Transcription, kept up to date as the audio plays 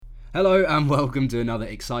Hello and welcome to another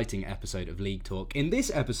exciting episode of league-talk. In this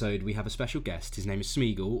episode, we have a special guest. His name is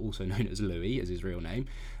Smeagol, also known as Louis, as his real name.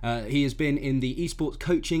 He has been in the esports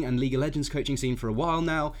coaching and League of Legends coaching scene for a while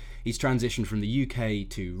now. He's transitioned from the UK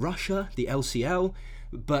to Russia, the LCL.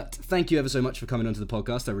 But thank you ever so much for coming onto the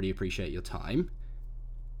podcast. I really appreciate your time.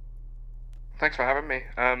 Thanks for having me.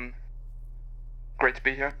 Great to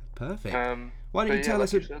be here. Perfect. Why don't you tell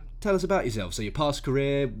us about yourself? So your past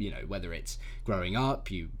career, whether it's growing up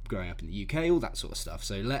in the UK, all that sort of stuff.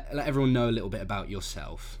 So let everyone know a little bit about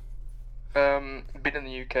yourself. Been in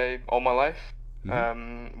the UK all my life.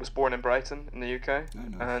 Was born in Brighton in the UK. Oh,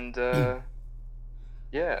 nice.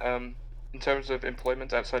 And in terms of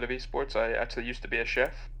employment outside of esports, I actually used to be a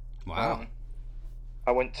chef. Wow.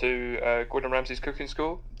 I went to Gordon Ramsay's cooking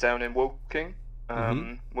school down in Woking,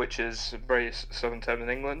 which is a very southern town in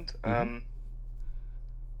England.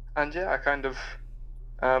 And yeah,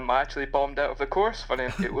 I actually bombed out of the course. Funny,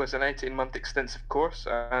 it was an 18-month extensive course,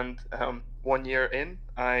 and 1 year in,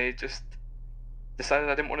 I just decided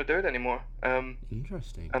I didn't want to do it anymore.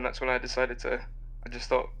 Interesting. And that's when I decided I just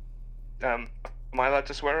thought, am I allowed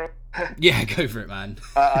to swear? Yeah, go for it, man.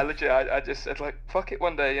 I just said, like, fuck it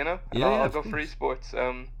one day, I'll go for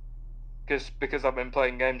esports. Because I've been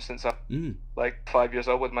playing games since I'm like 5 years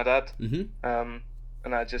old with my dad. And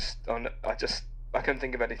I couldn't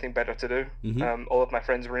think of anything better to do. All of my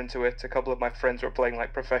friends were into it. A couple of my friends were playing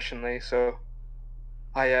like professionally, so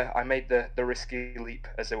I made the risky leap,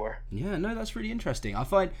 as it were. Yeah, no, that's really interesting. I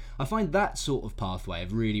find that sort of pathway a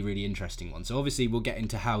really, really interesting one. So obviously we'll get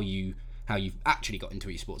into how you've actually got into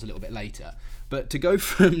esports a little bit later. But to go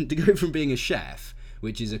from being a chef,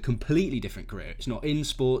 which is a completely different career. It's not in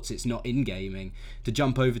sports, it's not in gaming, to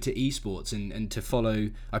jump over to esports and to follow,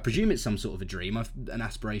 I presume it's some sort of a dream, an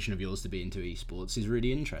aspiration of yours to be into esports is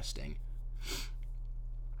really interesting.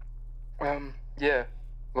 Yeah,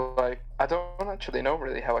 like, I don't actually know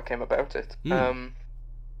really how I came about it.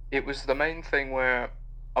 It was the main thing where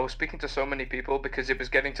I was speaking to so many people because it was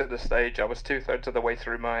getting to the stage, I was 2/3 of the way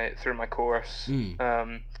through my course,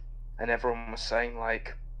 and everyone was saying,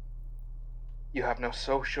 like, you have no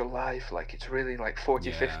social life, like, it's really like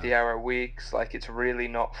 50 hour weeks, like, it's really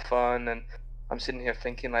not fun. And I'm sitting here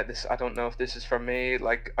thinking, like, this, I don't know if this is for me.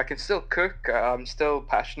 Like, I can still cook, I'm still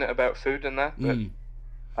passionate about food and that, but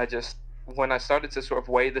when I started to sort of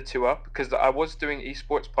weigh the two up, because I was doing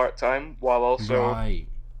esports part-time while also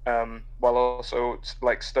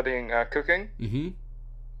like studying cooking,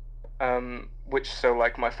 which, so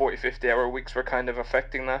like my 50 hour weeks were kind of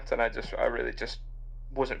affecting that, and I really just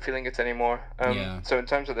wasn't feeling it anymore. So in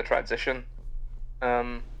terms of the transition,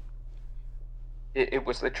 it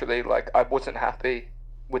was literally like I wasn't happy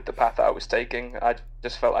with the path that I was taking. I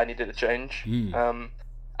just felt I needed a change.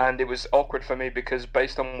 And it was awkward for me because,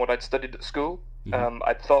 based on what I'd studied at school,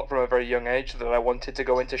 I'd thought from a very young age that I wanted to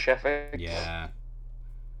go into chefing. Yeah.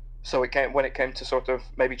 So when it came to sort of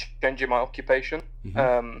maybe changing my occupation,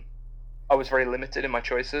 I was very limited in my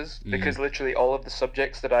choices because literally all of the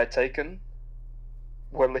subjects that I'd taken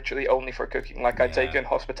were literally only for cooking. Like, I'd taken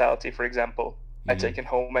hospitality, for example. I'd taken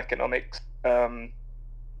home economics, and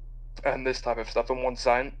this type of stuff in one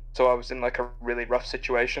sign. So I was in like a really rough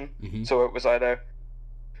situation. So it was either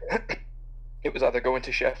go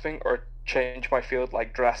into chefing or change my field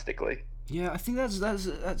like drastically. Yeah, I think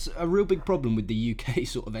that's a real big problem with the UK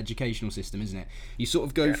sort of educational system, isn't it? You sort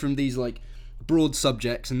of go from these like broad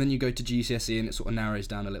subjects, and then you go to GCSE and it sort of narrows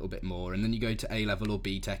down a little bit more, and then you go to A-level or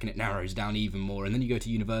B-Tech and it narrows down even more, and then you go to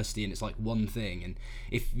university and it's like one thing. And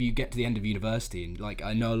if you get to the end of university, and like,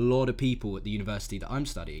 I know a lot of people at the university that I'm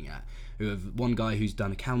studying at who have, one guy who's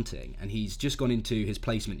done accounting, and he's just gone into his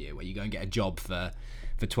placement year where you go and get a job for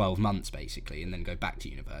 12 months basically, and then go back to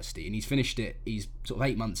university, and he's finished it, he's sort of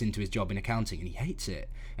 8 months into his job in accounting and he hates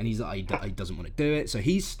it, and he's like, he doesn't want to do it, so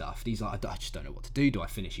he's stuffed. He's like, I just don't know what to do. I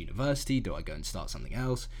finish university? Do I go and start something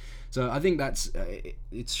else? So I think that's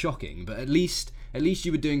it's shocking, but at least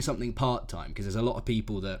you were doing something part-time, because there's a lot of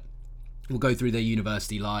people that will go through their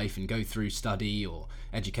university life and go through study or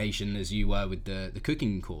education, as you were with the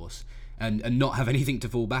cooking course, and not have anything to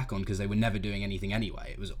fall back on because they were never doing anything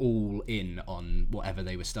anyway. It was all in on whatever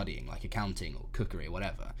they were studying, like accounting or cookery or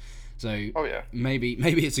whatever. So maybe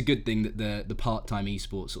it's a good thing that the part-time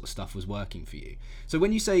esports sort of stuff was working for you. So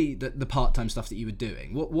when you say that the part-time stuff that you were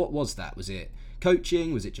doing, what was that? Was it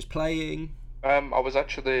coaching? Was it just playing? I was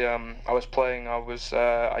actually I was playing.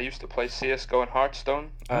 I used to play CS:GO and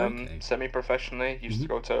Hearthstone semi-professionally. Used to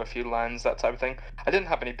go to a few LANs, that type of thing. I didn't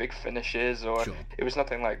have any big finishes, or it was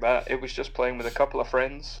nothing like that. It was just playing with a couple of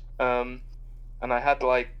friends. And I had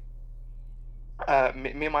like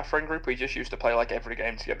Me and my friend group, we just used to play like every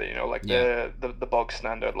game together. You know, like Yeah. the bog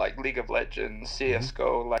standard, like League of Legends, Mm-hmm.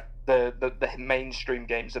 CS:GO, like the mainstream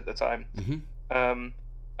games at the time. Mm-hmm. Um,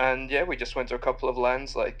 and yeah, we just went to a couple of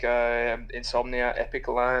LANs like Insomnia, Epic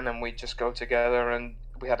LAN, and we just go together. And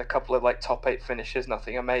we had a couple of like top 8 finishes,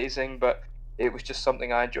 nothing amazing, but it was just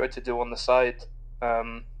something I enjoyed to do on the side.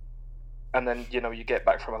 And then you get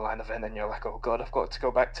back from a LAN event and you're like, oh god, I've got to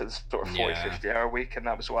go back to the sort of 40, Yeah. 50 hour week, and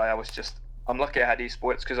that was why I'm lucky I had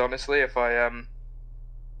esports, because honestly, if I'd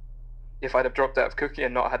have dropped out of cookie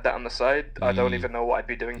and not had that on the side, I don't even know what I'd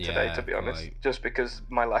be doing today, to Yeah, be honest, quite. just because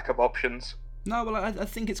my lack of options. No, well, I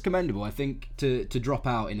think it's commendable. I think to drop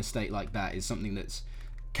out in a state like that is something that's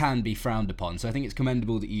can be frowned upon. So I think it's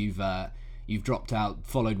commendable that you've dropped out,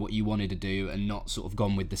 followed what you wanted to do, and not sort of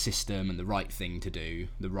gone with the system and the right thing to do.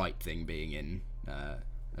 The right thing being in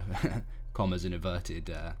commas and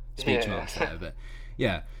inverted speech marks there, but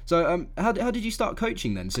yeah. So how did you start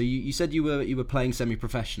coaching then? So you said you were playing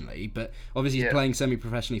semi-professionally, but obviously Yeah. playing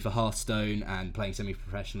semi-professionally for Hearthstone and playing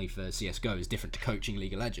semi-professionally for CS:GO is different to coaching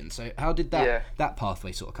League of Legends. So how did Yeah. that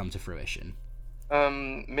pathway sort of come to fruition?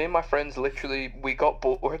 Me and my friends literally we got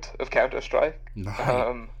bored of Counter Strike.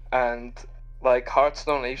 Right. And like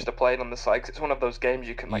Hearthstone, I used to play it on the side 'cause it's one of those games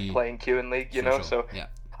you can like play in queue and League, you Sure, know. sure. So Yeah.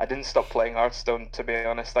 I didn't stop playing Hearthstone, to be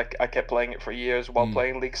honest. Like I kept playing it for years while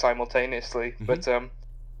playing League simultaneously. Mhm. But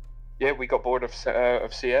yeah, we got bored of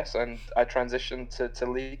CS, and I transitioned to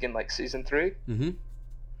League in like season 3. Mhm.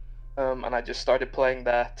 And I just started playing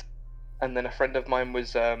that, and then a friend of mine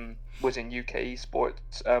was in UK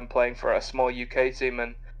esports, playing for a small UK team,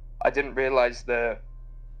 and I didn't realize the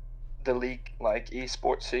League like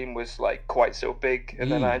esports scene was like quite so big,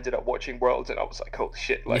 and then I ended up watching Worlds, and I was like, holy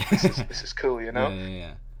shit, like this is cool, you Yeah, know?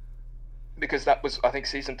 yeah, Because that was, I think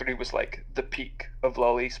season 3 was like the peak of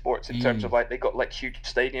LoL esports in terms yeah. of like they got like huge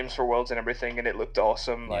stadiums for Worlds and everything, and it looked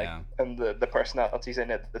awesome, like, Yeah. and the personalities in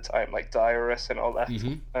it at the time, like Dyrus and all that.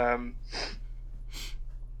 Mhm.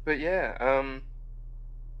 But yeah,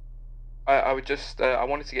 I would just I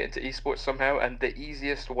wanted to get into esports somehow, and the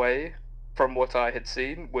easiest way, from what I had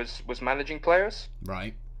seen, was managing players.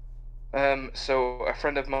 Right. So a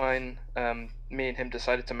friend of mine, me and him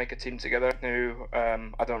decided to make a team together. Who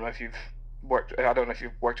I don't know if you've worked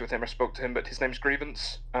with him or spoke to him, but his name's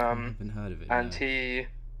Grievance. I haven't heard of it. And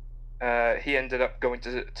No. he ended up going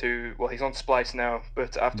to well, he's on Splice now,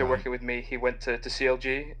 but after Right. working with me, he went to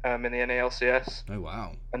CLG in the NALCS, Oh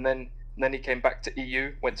wow. and then he came back to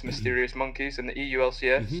EU, went to Mysterious Monkeys in the EU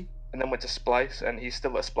LCS, Mhm. and then went to Splice, and he's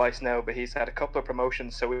still at Splice now, but he's had a couple of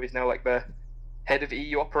promotions, so he's now like the head of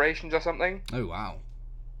EU operations or something. Oh wow.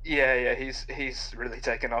 Yeah, he's really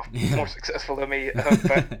taken off, more successful than me.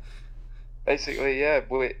 But basically, yeah,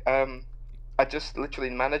 I just literally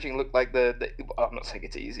managing looked like well, I'm not saying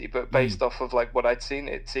it's easy, but based off of like what I'd seen,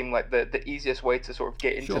 it seemed like the easiest way to sort of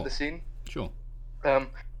get into Sure. the scene. Sure.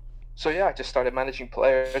 So yeah, I just started managing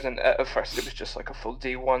players, and at first it was just like a full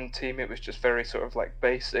D1 team. It was just very sort of like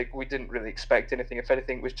basic. We didn't really expect anything. If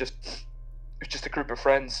anything, it was just a group of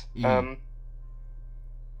friends.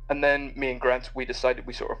 And then me and Grant, we decided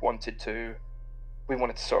we wanted to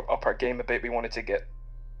sort of up our game a bit. We wanted to get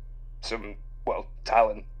some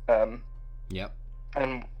talent. Yep.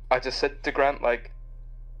 And I just said to Grant, like,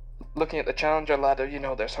 looking at the challenger ladder,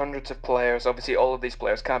 there's hundreds of players. Obviously, all of these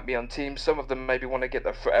players can't be on teams. Some of them maybe want to get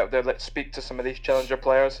their foot out there. Let's speak to some of these challenger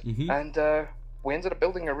players. Mhm. And we ended up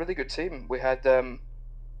building a really good team. We had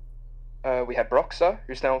Broxa,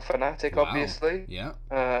 who's now Fnatic, Wow. obviously. Yeah.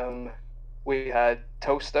 We had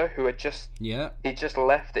Toaster, who had just Yeah.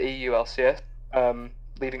 left the EU LCS,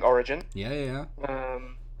 leaving Origin. Yeah.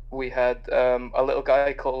 We had a little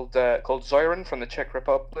guy called Zoran from the Czech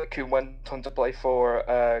Republic, who went on to play for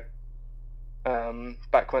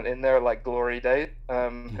back when in their like glory days.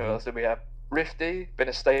 Who else did we have? Rifty, been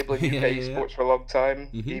a stable in UK esports for a long time.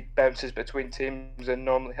 He bounces between teams and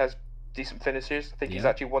normally has decent finishes. I think he's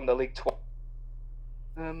actually won the league twice.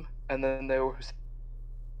 And then there was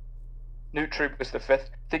Nutri was the 5th.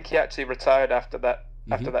 I think he actually retired after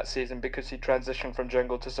that season because he transitioned from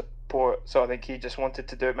jungle to support. So I think he just wanted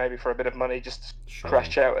to do it maybe for a bit of money, just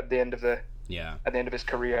crash out at the end of his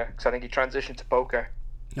career. Because I think he transitioned to poker.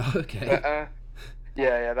 Okay. But,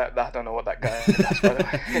 yeah. That I don't know what that guy does, by the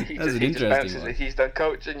way. He just bounces. One. He's done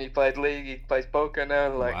coaching. He played league. He plays poker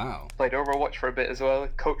now. Like played Overwatch for a bit as well.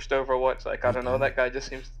 Coached Overwatch. Like I don't know. That guy just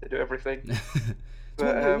seems to do everything.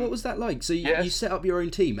 So what was that like? So you set up your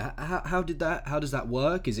own team. How does that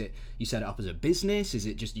work? Is it you set it up as a business? Is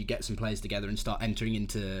it just you get some players together and start entering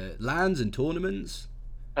into LANs and tournaments?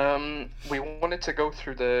 We wanted to go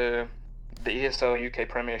through the the ESL UK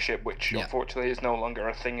Premiership, which Yeah. unfortunately is no longer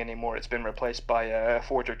a thing anymore. It's been replaced by a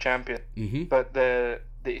Forger Champion. Mm-hmm. But the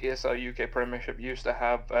ESL UK Premiership used to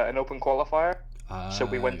have an open qualifier, so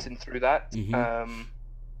we went in through that. Mm-hmm.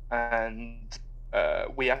 And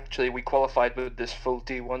we qualified with this full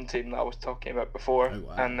D1 team that I was talking about before. Oh,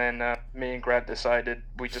 wow. And then me and Grant decided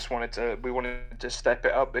we wanted to step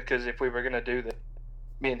it up, because if we were gonna do this,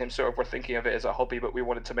 me and him sort of were thinking of it as a hobby, but we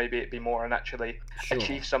wanted to maybe it be more and actually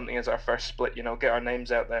achieve something as our first split, get our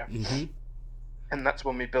names out there. Mm-hmm. And that's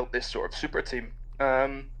when we built this sort of super team.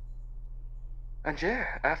 And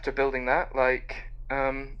yeah, after building that,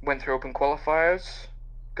 went through open qualifiers,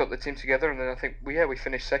 got the team together, and then I think we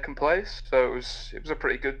finished second place. So it was a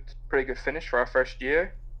pretty good finish for our first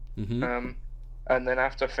year. Mm-hmm. And then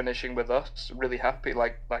after finishing with us, really happy.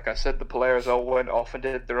 Like I said, the players all went off and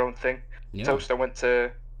did their own thing. Yeah. Toaster went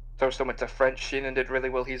to French Sheen and did really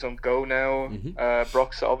well. He's on Go now. Mm-hmm.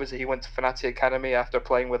 Brox, obviously, he went to Fnatic Academy after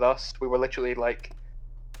playing with us. We were literally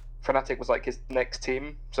Fnatic was like his next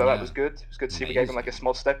team, so that was good. It was good to see we gave him like a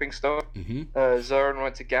small stepping stone. Mm-hmm. Zern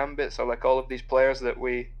went to Gambit, so like all of these players that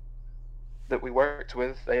we worked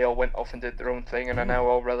with, they all went off and did their own thing and are now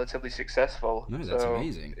all relatively successful. No, that's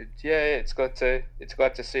amazing. It's glad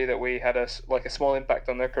to see that we had a small impact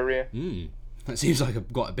on their career. That seems like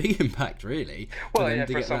quite a big impact, really. Well, yeah,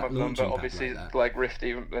 for some of them, but obviously, like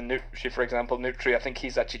Rifty and Nutri, for example, Nutri, I think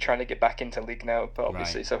he's actually trying to get back into League now, but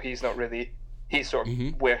obviously, so he's not really. He's sort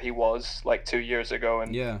of where he was like 2 years ago,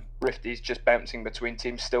 and Rifty's just bouncing between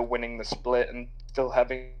teams, still winning the split and still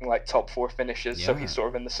having like top 4 finishes. So he's sort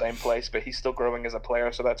of in the same place, but he's still growing as a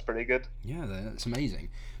player, so that's pretty good. Yeah, that's amazing.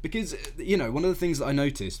 Because one of the things that I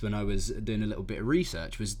noticed when I was doing a little bit of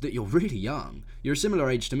research was that you're really young. You're a similar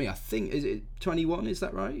age to me. I think, is it 21? Is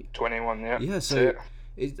that right? 21, yeah. Yeah, so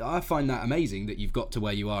I find that amazing that you've got to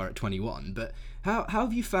where you are at 21. But how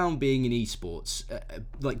have you found being in esports,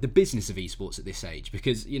 like the business of esports at this age?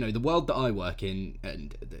 Because the world that I work in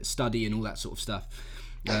and study and all that sort of stuff.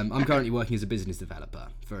 I'm currently working as a business developer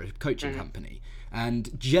for a coaching company,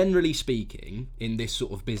 and generally speaking, in this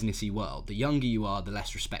sort of businessy world, the younger you are, the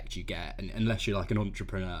less respect you get, and unless you're like an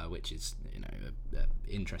entrepreneur, which is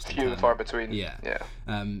interesting. Few and far between. Yeah.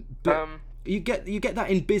 But you get that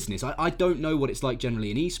in business. I don't know what it's like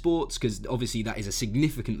generally in esports, because obviously that is a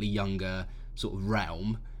significantly younger sort of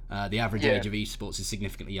realm. The average age of esports is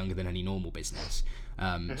significantly younger than any normal business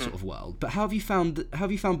sort of world. But how have you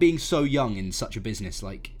found being so young in such a business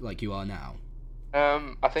like you are now?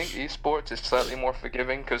 I think esports is slightly more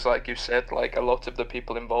forgiving because, like you said, like a lot of the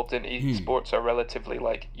people involved in esports are relatively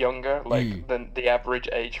like younger. Like the average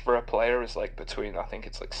age for a player is like between, I think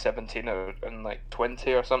it's like 17 and like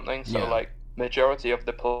 20 or something. So like majority of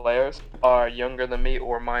the players are younger than me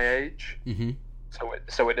or my age. Mm-hmm.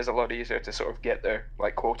 So it is a lot easier to sort of get their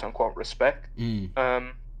like quote unquote respect.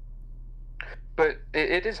 But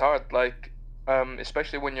it is hard, like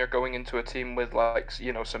especially when you're going into a team with like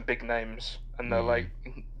some big names, and they're like,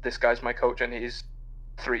 this guy's my coach and he's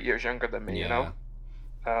 3 years younger than me,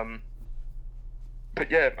 But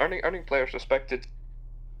yeah, earning players respect,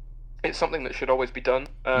 it's something that should always be done,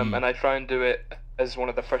 and I try and do it as one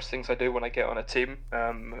of the first things I do when I get on a team.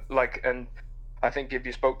 And I think if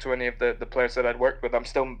you spoke to any of the players that I'd worked with, I'm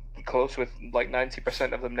still close with like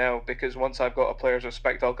 90% of them now, because once I've got a player's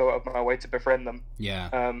respect, I'll go out of my way to befriend them.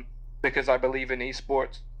 Yeah. Because I believe in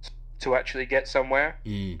esports, to actually get somewhere,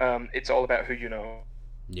 it's all about who you know.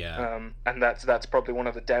 Yeah. And that's probably one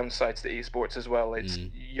of the downsides to esports as well. It's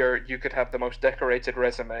you could have the most decorated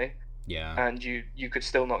resume, and you could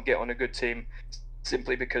still not get on a good team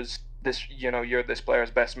simply because you're this player's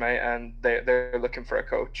best mate and they're looking for a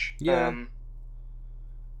coach.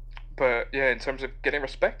 But yeah, in terms of getting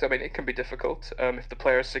respect, I mean, it can be difficult if the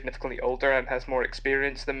player is significantly older and has more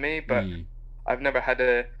experience than me. But I've never had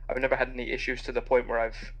any issues to the point where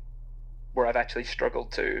I've actually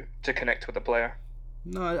struggled to connect with a player.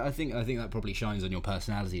 No, I think that probably shines on your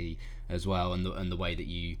personality as well, and the way that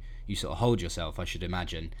you sort of hold yourself, I should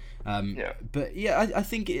imagine. But yeah, I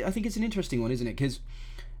think it's an interesting one, isn't it? Because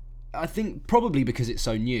I think probably because it's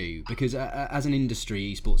so new, because as an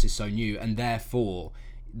industry, esports is so new, and therefore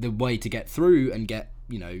the way to get through and get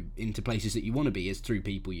into places that you want to be is through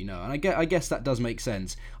people and I guess that does make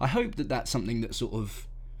sense. I hope that that's something that sort of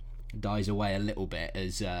dies away a little bit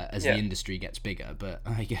as the industry gets bigger, but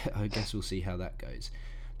I guess we'll see how that goes.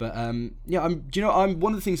 But I'm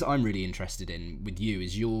one of the things that I'm really interested in with you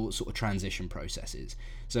is your sort of transition processes.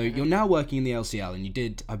 So you're now working in the LCL, and you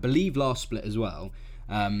did, I believe, last split as well.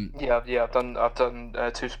 I've done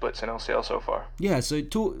 2 splits in LCL so far. Yeah, so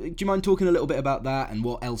do you mind talking a little bit about that and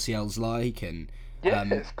what LCL's like? And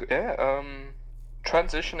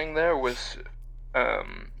transitioning there was,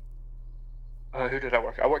 um, who did I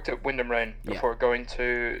work? I worked at Wyndham Rain Yeah. before going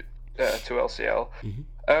to LCL.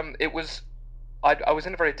 It was I was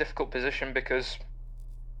in a very difficult position because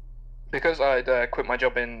I'd quit my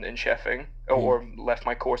job in chefing or left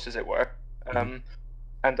my course as it were. And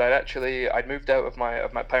I'd moved out of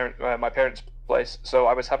my parents' place, so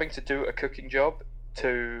I was having to do a cooking job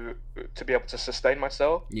to to be able to sustain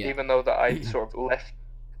myself, Yeah. even though that I'd sort of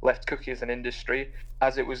left cooking as an industry,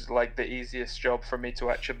 as it was like the easiest job for me to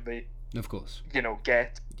actually, Of course.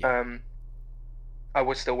 get. Yeah. I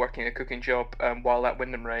was still working a cooking job while at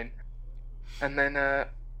Wyndham Rain, and then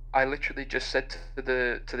I literally just said to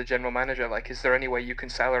the general manager, like, is there any way you can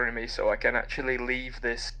salary me so I can actually leave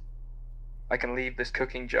this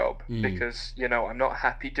cooking job, because I'm not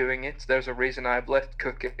happy doing it. There's a reason I've left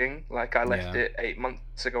cooking. Like, I left Yeah. it 8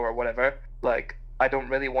 months ago or whatever. Like, I don't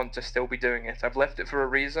really want to still be doing it. I've left it for a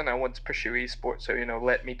reason. I want to pursue esports, so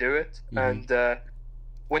let me do it. And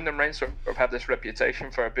Wyndham Rain sort of have this reputation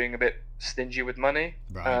for being a bit stingy with money.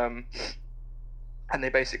 Right. And they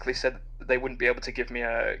basically said that they wouldn't be able to give me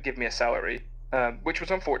a salary, which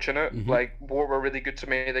was unfortunate. Like, War were really good to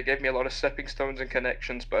me. They gave me a lot of stepping stones and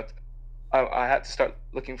connections, but I had to start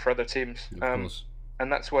looking for other teams. Of course. And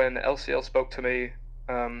that's when LCL spoke to me.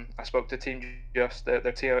 I spoke to Team Just, their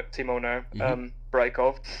team owner,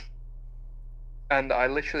 Brykov, and I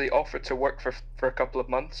literally offered to work for a couple of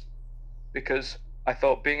months, because I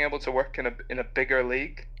thought being able to work in a bigger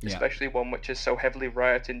league, Yeah. especially one which is so heavily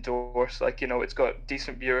Riot endorsed, like, it's got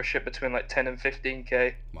decent viewership between like 10 and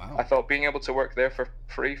 15K. Wow. I thought being able to work there for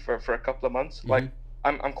free for a couple of months, like,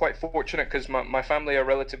 I'm quite fortunate because my family are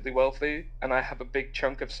relatively wealthy and I have a big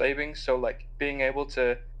chunk of savings, so like being able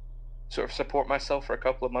to sort of support myself for a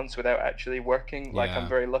couple of months without actually working, like, I'm Yeah.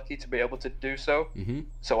 very lucky to be able to do so.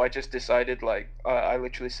 So I just decided, like, I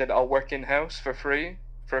literally said, I'll work in house for free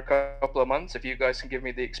for a couple of months if you guys can give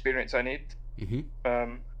me the experience I need.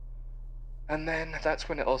 And then that's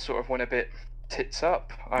when it all sort of went a bit tits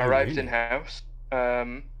up. I Oh, arrived in really? house,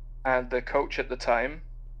 and the coach at the time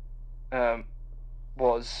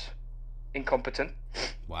was incompetent,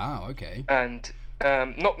 Wow. Okay. and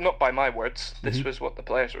not by my words. This was what the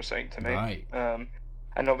players were saying to me. Right.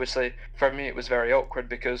 And obviously, for me, it was very awkward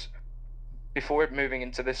because before moving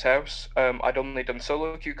into this house, I'd only done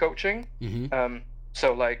solo queue coaching.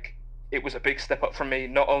 So like, it was a big step up for me.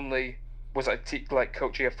 Not only was I like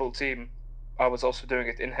coaching a full team, I was also doing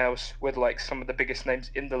it in house with like some of the biggest names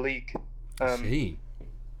in the league. I see.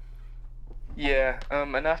 Yeah.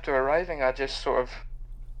 And after arriving, I just sort of,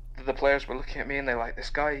 the players were looking at me and they're like, "This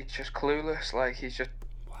guy, he's just clueless. Like, he's just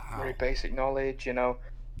very Wow. basic knowledge, And I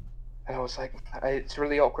was like, it's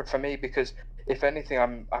really awkward for me because if anything,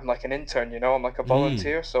 I'm like an intern, I'm like a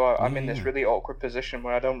volunteer, so I'm in this Yeah. really awkward position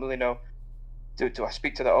where I don't really know. Do I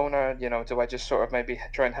speak to the owner? Do I just sort of maybe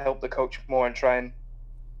try and help the coach more and try and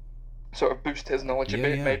sort of boost his knowledge a Yeah.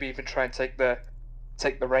 bit? Yeah. Maybe even try and take the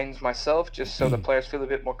reins myself, just so the players feel a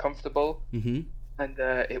bit more comfortable. And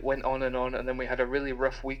it went on, and then we had a really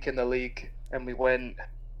rough week in the league, and we went.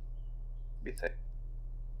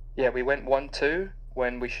 Yeah, we went 1-2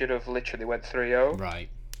 when we should have literally went 3-0. Right.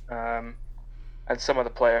 And some of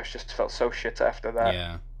the players just felt so shit after that.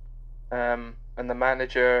 Yeah. And the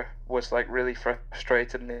manager was like really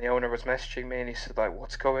frustrated, and the owner was messaging me, and he said like,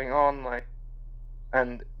 "What's going on?" Like,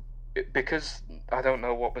 and because I don't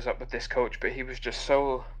know what was up with this coach, but he was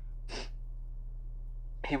so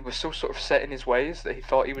sort of set in his ways that he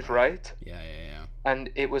thought he was right. Yeah. Yeah. And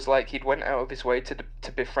it was like he'd went out of his way to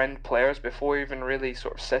befriend players before even really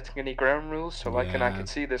sort of setting any ground rules. So like, and I Yeah. could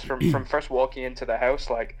see this from first walking into the house,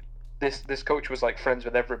 like this coach was like friends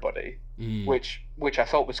with everybody, which I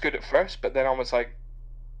thought was good at first, but then I was like,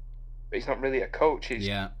 he's not really a coach.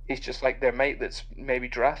 He's just like their mate that's maybe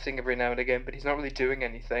drafting every now and again, but he's not really doing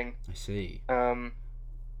anything. I see.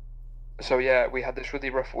 So yeah, we had this really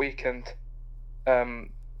rough week, and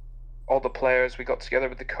all the players, we got together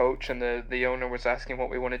with the coach, and the owner was asking what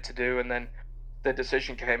we wanted to do, and then the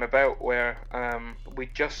decision came about where we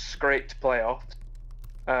just scraped playoffs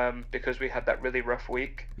because we had that really rough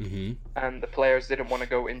week, and the players didn't want to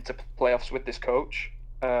go into playoffs with this coach,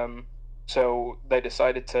 so they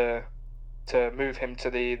decided to move him to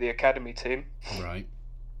the academy team. Right.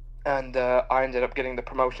 And I ended up getting the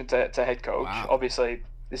promotion to head coach. Wow. Obviously,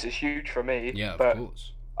 this is huge for me. Yeah, of but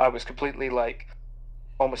course. I was completely like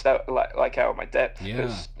almost out like out of my depth,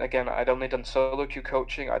 because again, I'd only done solo queue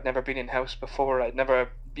coaching. I'd never been in house before. I'd never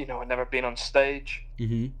been on stage.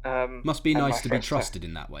 Must be nice to be trusted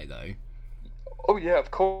in that way, though. Oh yeah,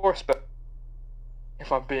 of course. But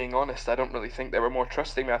if I'm being honest, I don't really think they were more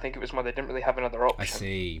trusting me. I think it was more they didn't really have another option. I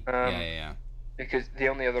see. Yeah. because the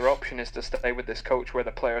only other option is to stay with this coach where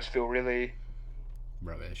the players feel really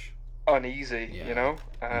Rubbish. uneasy, you Yeah.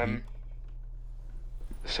 know.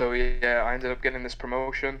 So yeah, I ended up getting this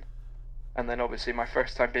promotion, and then obviously my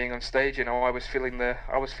first time being on stage, you know, I was feeling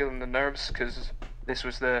the nerves because this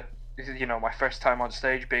was my first time on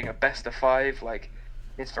stage being a best of five. Like,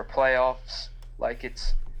 it's for playoffs. Like,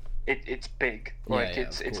 it's big. Yeah, Like, yeah,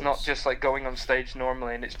 it's of it's not course. just like going on stage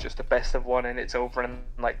normally and it's just a best of one and it's over in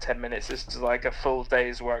like 10 minutes. This is like a full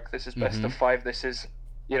day's work. This is best of five. This is,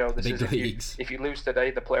 The this big is leagues. if you lose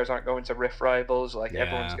today, the players aren't going to riff rivals. Like,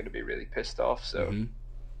 everyone's Yeah. going to be really pissed off. So.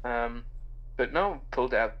 But no,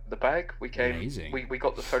 pulled out the bag. Amazing. We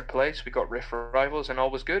got the third place. We got riff rivals, and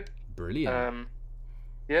all was good. Brilliant. Um,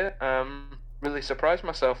 yeah, really surprised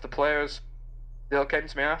myself. The players, they all came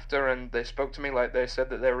to me after, and they spoke to me like they said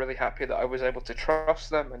that they were really happy that I was able to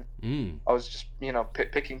trust them, and I was just,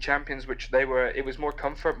 picking champions, which they were. It was more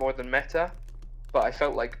comfort more than meta, but I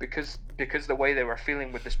felt like because the way they were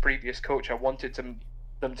feeling with this previous coach, I wanted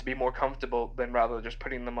them to be more comfortable than rather just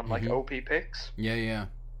putting them on like OP picks. Yeah, yeah.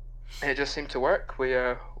 It just seemed to work. We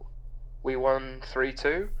won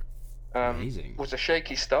 3-2. Amazing. Was a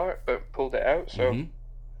shaky start, but pulled it out. So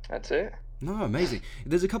that's it. No, amazing.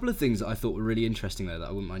 There's a couple of things that I thought were really interesting there that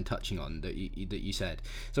I wouldn't mind touching on that you said.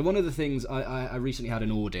 So one of the things I recently had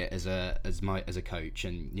an audit as a coach,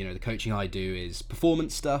 and the coaching I do is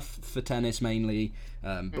performance stuff for tennis mainly,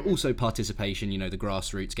 but also participation. The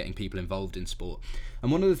grassroots, getting people involved in sport.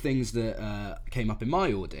 And one of the things that came up in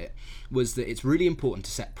my audit was that it's really important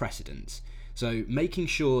to set precedents. So making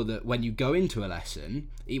sure that when you go into a lesson,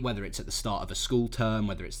 whether it's at the start of a school term,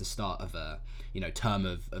 whether it's the start of a term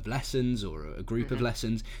of lessons or a group of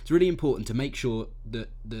lessons, it's really important to make sure that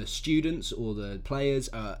the students or the players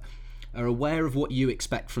are aware of what you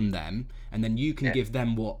expect from them, and then you can give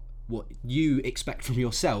them what you expect from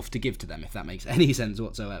yourself to give to them, if that makes any sense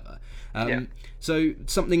whatsoever. So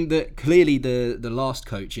something that clearly the last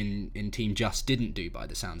coach in Team Just didn't do by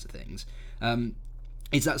the sounds of things.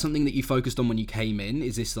 Is that something that you focused on when you came in?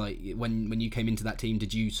 Is this like when you came into that team,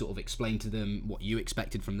 did you sort of explain to them what you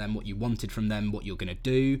expected from them, what you wanted from them, what you're going to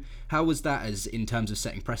do? How was that as in terms of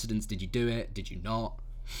setting precedents? Did you do it? Did you not?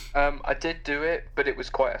 I did do it, but it was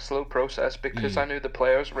quite a slow process because I knew the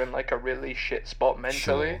players were in like a really shit spot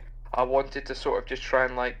mentally. Sure. I wanted to sort of just try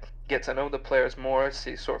and like get to know the players more,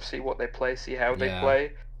 see what they play, see how they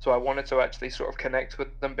play. So I wanted to actually sort of connect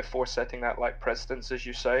with them before setting that like precedence, as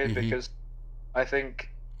you say, because I think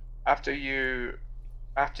after you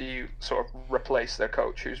sort of replace their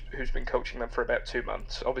coach who's been coaching them for about 2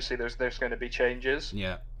 months, obviously there's going to be changes.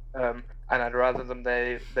 Yeah. And I'd rather them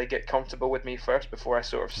they get comfortable with me first before I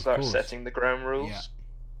sort of start setting the ground rules.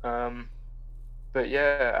 Yeah. But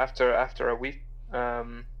yeah, after a week,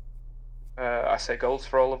 I set goals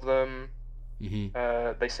for all of them.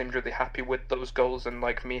 They seemed really happy with those goals and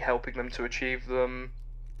like me helping them to achieve them.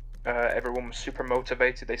 Everyone was super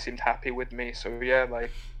motivated. They seemed happy with me. So yeah,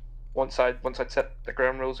 like once I'd set the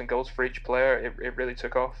ground rules and goals for each player, it really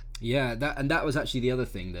took off. Yeah, that was actually the other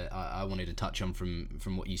thing that I wanted to touch on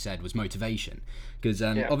from what you said was motivation, because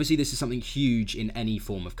obviously this is something huge in any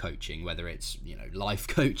form of coaching, whether it's life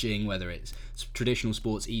coaching, whether it's traditional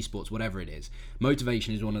sports, esports, whatever it is.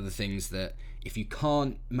 Motivation is one of the things that if you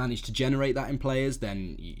can't manage to generate that in players,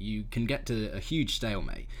 then you can get to a huge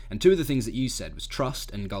stalemate. And two of the things that you said was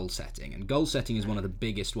trust and goal setting, and goal setting is one of the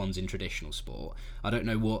biggest ones in traditional sport. I don't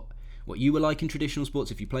know what you were like in traditional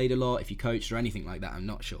sports, if you played a lot, if you coached or anything like that, I'm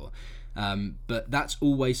not sure. But that's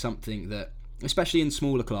always something that, especially in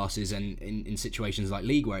smaller classes and in situations like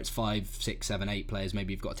League where it's 5, 6, 7, 8 players,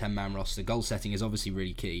 maybe you've got a 10-man roster, goal setting is obviously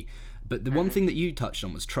really key. But the one thing that you touched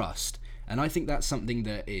on was trust. And I think that's something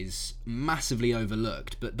that is massively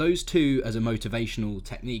overlooked. But those two as a motivational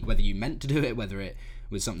technique, whether you meant to do it, whether it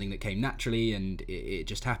was something that came naturally and it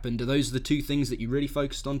just happened, are those the two things that you really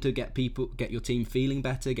focused on to get your team feeling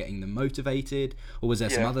better, getting them motivated? Or was there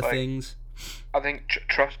some other things? I think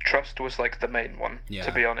trust was like the main one,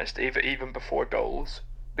 to be honest, even before goals,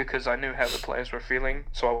 because I knew how the players were feeling,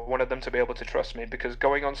 so I wanted them to be able to trust me, because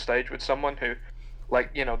going on stage with someone who,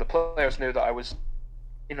 like, the players knew that I was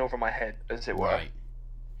in over my head, as it were. Right.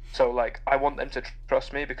 So, like, I want them to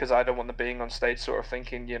trust me because I don't want them being on stage sort of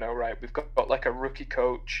thinking, right, we've got like a rookie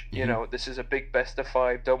coach, this is a big best of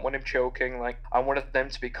 5, don't want him choking. Like, I wanted them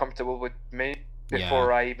to be comfortable with me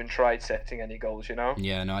before I even tried setting any goals,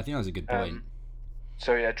 Yeah, no, I think that was a good point.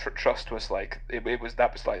 So yeah, trust was like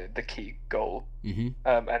that was like the key goal.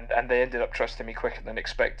 And they ended up trusting me quicker than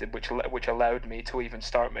expected, which allowed me to even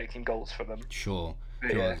start making goals for them. Sure.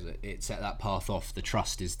 It set that path off. The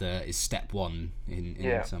trust is step one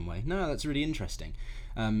in some way. No, that's really interesting.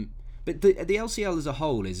 But the LCL as a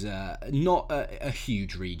whole is not a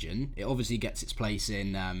huge region. It obviously gets its place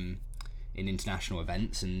in international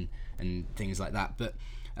events and things like that. But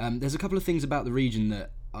there's a couple of things about the region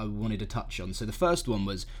that I wanted to touch on. So the first one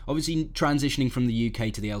was obviously transitioning from the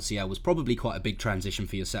UK to the LCL was probably quite a big transition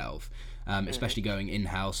for yourself, especially going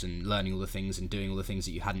in-house and learning all the things and doing all the things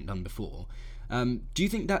that you hadn't done before. Do you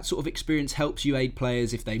think that sort of experience helps you aid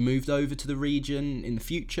players if they moved over to the region in the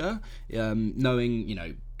future,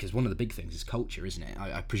 knowing, because one of the big things is culture, isn't it?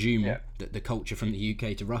 I presume that the culture from the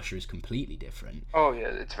UK to Russia is completely different. Oh yeah,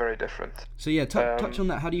 it's very different. So yeah, touch on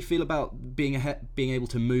that. How do you feel about being able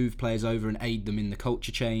to move players over and aid them in the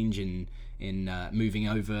culture change in moving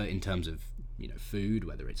over in terms of food,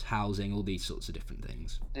 whether it's housing, all these sorts of different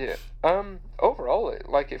things? Yeah. Overall,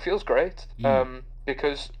 it feels great.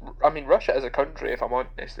 Because I mean, Russia as a country, if I'm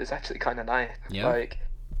honest, is actually kind of nice. Yeah.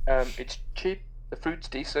 It's cheap. The food's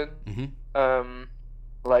decent. Mm-hmm.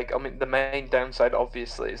 I mean, the main downside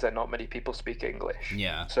obviously is that not many people speak English.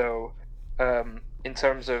 Yeah. So, in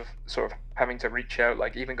terms of sort of having to reach out,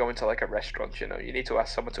 even going to a restaurant, you need to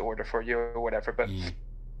ask someone to order for you or whatever. But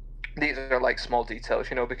these are small details,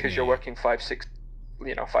 because you're working 5, 6,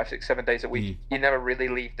 7 days a week. You never really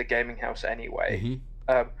leave the gaming house anyway.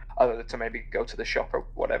 Other than to maybe go to the shop or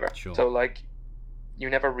whatever. Sure. So you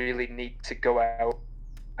never really need to go out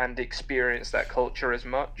and experience that culture as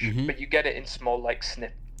much, but you get it in small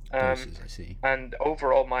snips. I see. And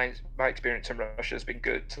overall, my experience in Russia has been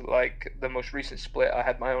good. The most recent split, I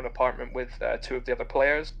had my own apartment with 2 of the other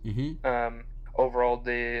players. Overall,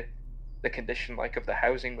 the condition of the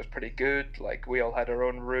housing was pretty good. We all had our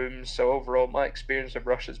own rooms. So overall, my experience of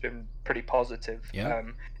Russia has been pretty positive. Yeah.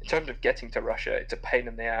 In terms of getting to Russia, it's a pain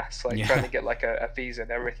in the ass. Trying to get a visa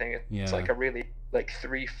and everything. It's a really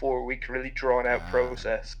 3-4 week really drawn out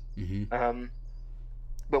process.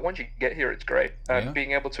 But once you get here, it's great.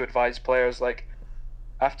 Being able to advise players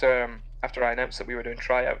after I announced that we were doing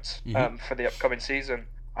tryouts for the upcoming season,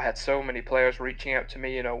 I had so many players reaching out to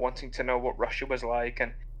me, wanting to know what Russia was like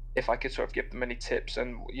and if I could sort of give them any tips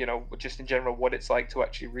and just in general what it's like to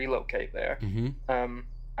actually relocate there.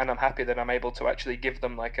 And I'm happy that I'm able to actually give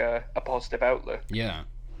them a positive outlook. Yeah.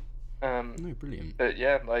 No, brilliant. But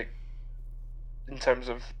yeah, in terms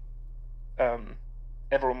of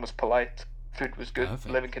everyone was polite, food was good,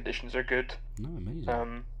 Perfect. Living conditions are good. No,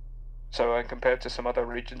 amazing. So compared to some other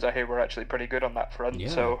regions, I hear we're actually pretty good on that front. Yeah.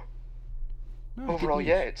 So No, overall, good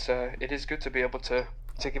news. it is good to be able to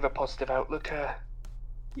give a positive outlook to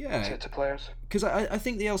players. Because I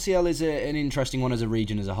think the LCL is an interesting one as a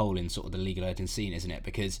region as a whole in sort of the League of Legends scene, isn't it?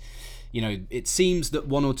 Because, it seems that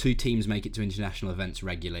 1 or 2 teams make it to international events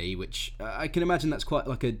regularly, which I can imagine that's quite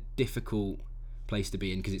a difficult place to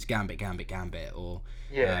be in because it's Gambit, or...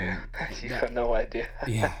 Yeah, you have no idea.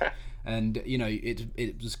 Yeah. And,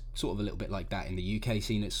 it was sort of a little bit like that in the UK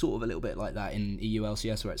scene. It's sort of a little bit like that in EU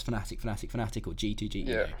LCS where it's Fnatic, or G2G.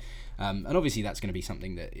 Yeah. And obviously that's going to be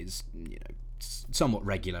something that is, somewhat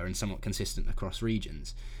regular and somewhat consistent across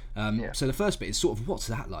regions. So the first bit is sort of what's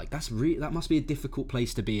that like? That must be a difficult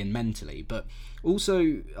place to be in mentally. But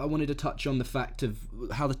also I wanted to touch on the fact of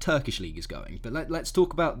how the Turkish league is going. But let's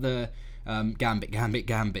talk about the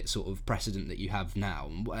Gambit sort of precedent that you have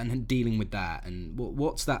now and dealing with that and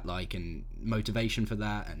what's that like and motivation for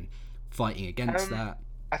that and fighting against that.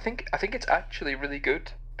 I think it's actually really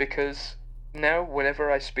good because now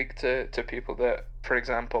whenever I speak to people that, for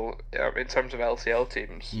example, in terms of LCL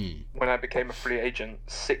teams, when I became a free agent,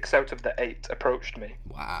 6 out of the 8 approached me.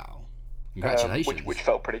 Wow. Congratulations. Which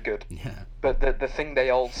felt pretty good. Yeah. But the thing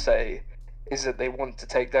they all say is that they want to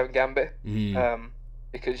take down Gambit.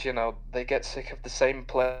 Because, they get sick of the same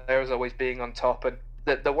players always being on top. And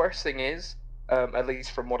the worst thing is, at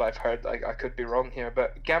least from what I've heard, I could be wrong here,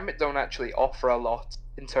 but Gambit don't actually offer a lot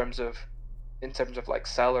in terms of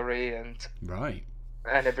salary and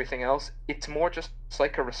everything else. It's more just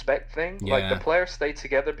a respect thing. Yeah. The players stay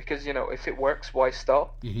together because, if it works, why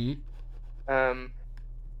stop? And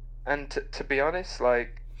to be honest,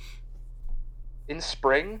 in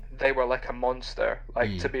spring, they were a monster,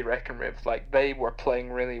 to be reckoned with. They were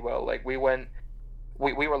playing really well. We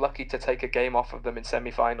were lucky to take a game off of them in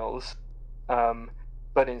semi-finals.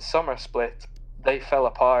 But in summer split, they fell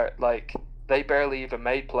apart. They barely even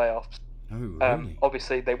made playoffs. Oh, really?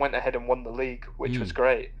 Obviously, they went ahead and won the league, which was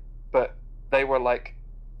great. But they were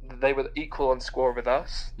equal on score with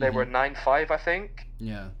us. They were 9-5, I think.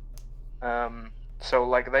 Yeah.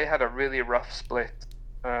 So they had a really rough split.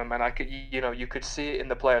 And I could, you could see it in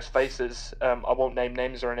the players' faces. I won't name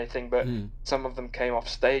names or anything, but some of them came off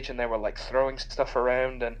stage and they were throwing stuff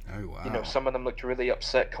around, and oh, wow. Some of them looked really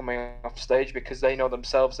upset coming off stage because they know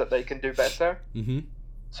themselves that they can do better.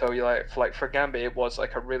 So you like for Gambit, it was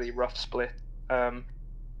like a really rough split. Um,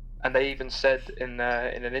 and they even said in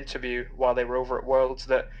an interview while they were over at Worlds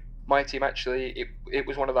that my team actually it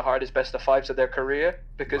was one of the hardest best of fives of their career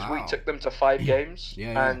because we Wow. took them to 5 games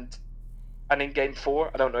Yeah, yeah. and in game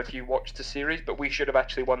four, I don't know if you watched the series, but we should have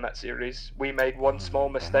actually won that series. We made one small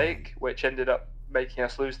Damn. mistake, which ended up making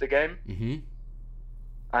us lose the game. Mhm.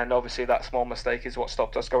 And obviously, that small mistake is what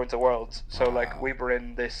stopped us going to Worlds. So, like, Wow. we were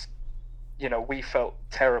in this, we felt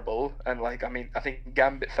terrible. And, like, I mean, I think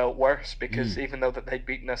Gambit felt worse because Mm. even though that they'd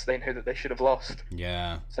beaten us, they knew that they should have lost.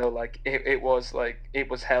 Yeah. So, like, it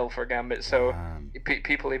was hell for Gambit. So, Damn.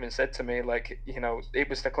 people even said to me, like, it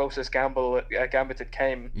was the closest gamble Gambit had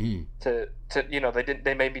came Mm.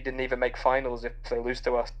 they maybe didn't even make finals if they lose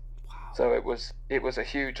to us. Wow. So it was a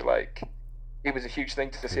huge it was a huge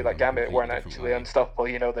thing to see Could have that gone a Gambit completely weren't different actually way.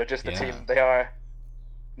 unstoppable. They're just a Yeah. team.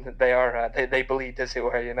 They bleed as it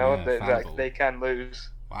were. Yeah. They Fannable. can lose.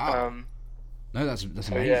 Wow. Um. No, that's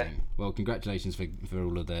So yeah. amazing. Well, congratulations for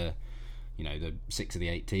all of the the 6 of the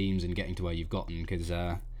 8 teams and getting to where you've gotten, because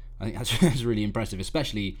I think that's really impressive,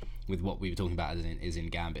 especially with what we were talking about is in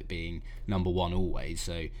Gambit being number one always.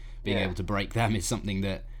 So being Yeah. able to break them is something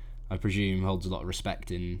that I presume holds a lot of respect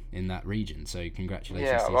in that region. So congratulations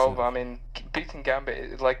Yeah. to Well, I yourself. mean, beating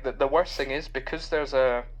Gambit, like the worst thing is because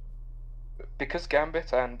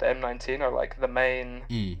Gambit and M19 are like the main,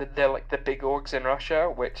 Mm. they're like the big orgs in Russia,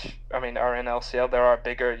 which I mean are in LCL. There are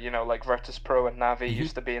bigger, like Virtus Pro and Navi Hmm.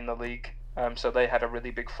 used to be in the league, so they had a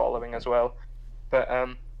really big following as well. But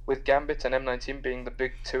with Gambit and M19 being the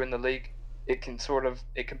big two in the league, it can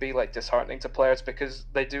be like disheartening to players because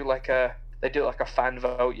they do like a fan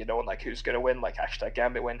vote, and like who's gonna win, like hashtag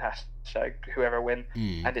Gambit win, hashtag whoever win,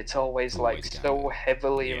 Mm. and it's always like Always so Gambit.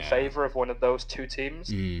 heavily in Yeah. favor of one of those two teams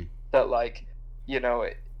Mm. that like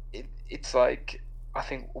it's like I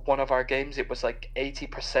think one of our games it was like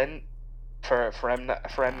 80% for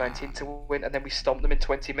M19 to Damn. win, and then we stomped them in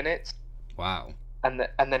 20 minutes. Wow. And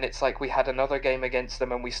then it's like we had another game against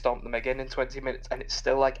them and we stomped them again in 20 minutes, and it's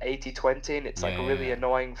still like 80-20, and it's Yeah, like yeah, really yeah.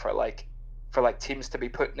 annoying for like teams to be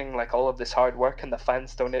putting like all of this hard work and the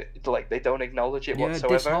fans they don't acknowledge it Yeah,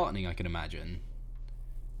 whatsoever. disheartening, I can imagine.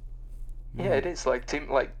 Yeah, Yeah. it is like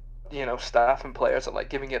staff and players are like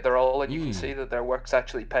giving it their all, and you can Mm. see that their work's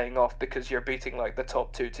actually paying off because you're beating like the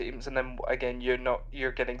top two teams, and then again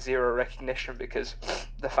you're getting zero recognition because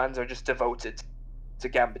the fans are just devoted to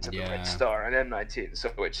Gambit and the Red Yeah. Star and M19.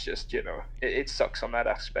 So it's just it sucks on that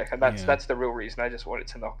aspect, and that's Yeah. that's the real reason I just wanted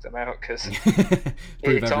to knock them out because Prove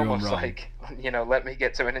it's everyone almost wrong. like let me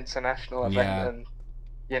get to an international event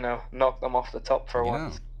Yeah. and knock them off the top for Yeah.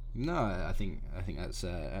 once. No, I think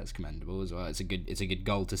that's commendable as well. It's a good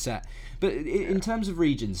goal to set. But Yeah. in terms of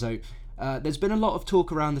region, so there's been a lot of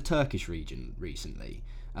talk around the Turkish region recently,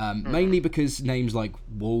 Hmm. mainly because names like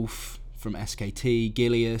Wolf from SKT,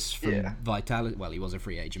 Gilius Yeah. from Vitality. Well, he was a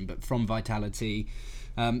free agent, but from Vitality,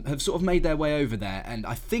 have sort of made their way over there. And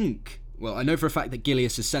I think, well, I know for a fact that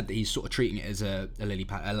Gilius has said that he's sort of treating it as a lily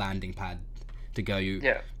pad, a landing pad to go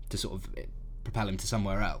Yeah. to sort of propel him to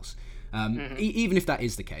somewhere else. Hmm. Even if that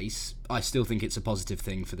is the case, I still think it's a positive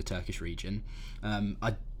thing for the Turkish region.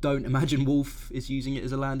 I don't imagine Wolf is using it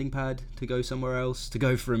as a landing pad to go somewhere else, to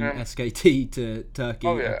go from Um, SKT to Oh Turkey.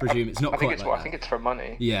 I yeah, presume it's not quite like I that. think it's for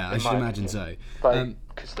money, Yeah, I in should my imagine opinion. so. Like,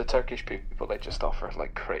 because the Turkish people they just offer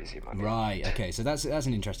like crazy money. Right. Okay. So that's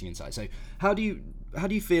an interesting insight. So how do you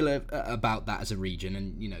feel about that as a region,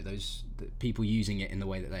 and those the people using it in the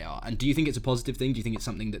way that they are? And do you think it's a positive thing? Do you think it's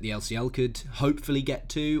something that the LCL could hopefully get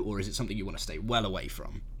to, or is it something you want to stay well away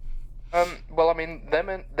from? Well, I mean,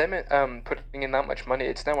 putting in that much money,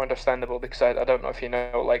 it's now understandable because I don't know if you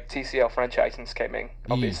know, like TCL franchising came in, Mm.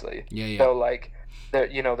 obviously. Yeah. Yeah. So like,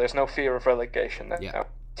 there's no fear of relegation Yeah. now.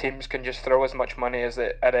 Teams can just throw as much money at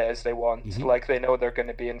it as they want. Mhm. Like they know they're going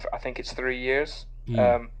to be in. I think it's 3 years.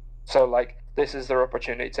 Mm. So like this is their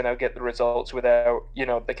opportunity to now get the results without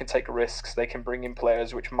they can take risks. They can bring in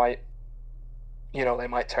players which might they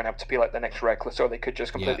might turn out to be like the next reckless, or they could just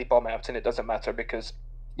Yeah. completely bomb out, and it doesn't matter because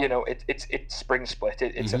it's spring split.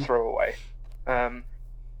 It's a Mhm. throwaway. Um,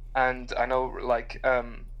 and I know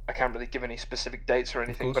I can't really give any specific dates or Of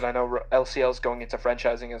anything, but course. I know LCL's going into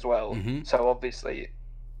franchising as well. Mhm. So obviously,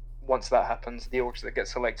 once that happens, the orgs that get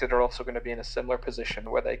selected are also going to be in a similar position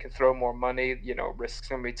where they can throw more money. Risks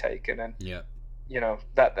can be taken, and Yeah.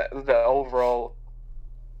 that the overall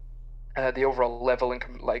level and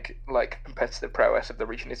competitive prowess of the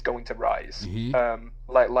region is going to rise. Mhm.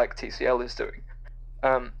 Like TCL is doing.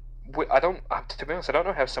 Um, I don't to be honest, I don't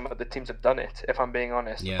know how some of the teams have done it. If I'm being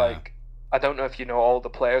honest, Yeah. like I don't know if you know all the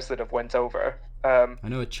players that have went over. I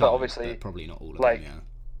know a But chunk, but obviously, probably not all of them. like Yeah.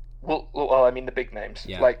 Well, I mean the big names.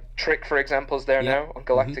 Yeah. Like Trick, for example, is there Yeah. now on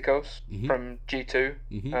Galacticos Mhm. from G2,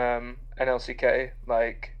 Mhm. and LCK.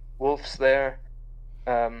 Like Wolf's there.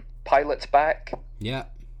 Pilot's back. Yeah.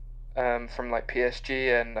 From like PSG,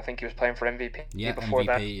 and I think he was playing for MVP Yeah. before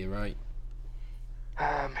that. MVP. You're right.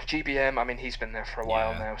 GBM, I mean, he's been there for a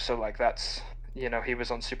while Yeah. now, so like that's he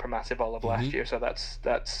was on Supermassive all of last year, so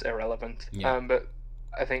that's irrelevant. Yeah. But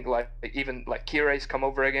I think like even like Kire's come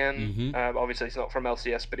over again. Mhm. Obviously he's not from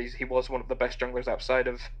LCS, but he was one of the best junglers outside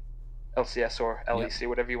of LCS or LEC,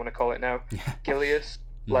 whatever you want to call it now. Yeah. Gilius,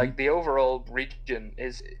 like the overall region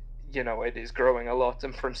is, it is growing a lot,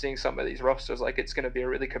 and from seeing some of these rosters, like it's going to be a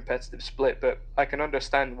really competitive split. But I can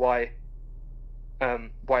understand why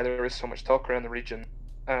there is so much talk around the region.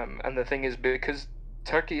 And the thing is, because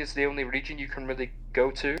Turkey is the only region you can really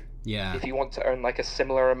go to if you want to earn like a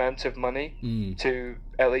similar amount of money to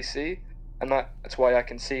LEC, and that's why I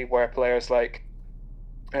can see where players like,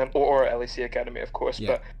 or LEC Academy, of course,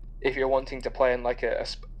 but if you're wanting to play in like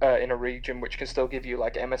in a region which can still give you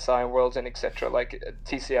like MSI and Worlds and etc., like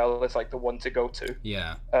TCL is like the one to go to.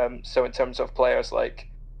 Yeah. So in terms of players like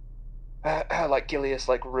Gilius,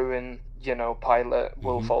 like Ruin, Pilot,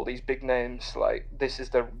 Wolf, all these big names, like this is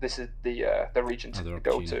the region to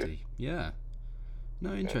go to. Yeah.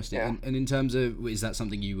 No, interesting. Yeah. And in terms of, is that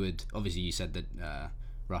something you would, obviously you said that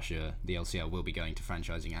Russia, the LCL, will be going to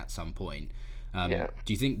franchising at some point. Do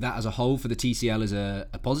you think that as a whole for the TCL is a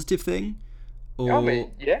positive thing? Or... I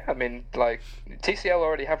mean, like TCL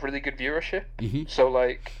already have really good viewership, so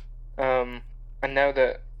like, and now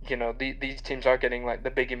that these teams are getting like the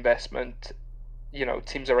big investment,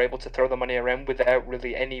 teams are able to throw the money around without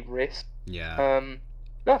really any risk. Yeah.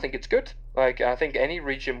 No, I think it's good. Like I think any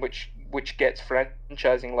region which gets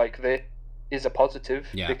franchising like this is a positive,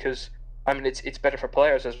 because I mean it's better for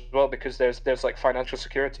players as well, because there's like financial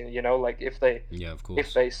security, like if they of course.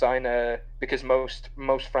 if they sign because most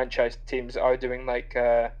franchise teams are doing like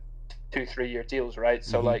 2-3 year deals, right?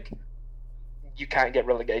 So like you can't get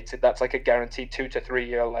relegated. That's like a guaranteed 2 to 3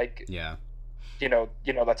 year, like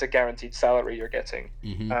that's a guaranteed salary you're getting.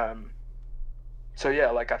 So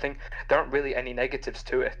yeah, like I think there aren't really any negatives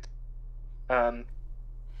to it.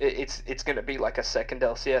 It's going to be like a second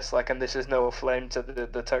LCS, like, and this is no flame to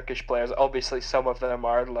the Turkish players. Obviously, some of them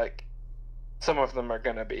are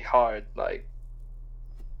going to be hard, like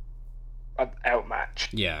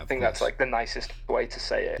outmatched. Yeah, I think that's like the nicest way to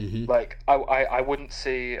say it. Like I wouldn't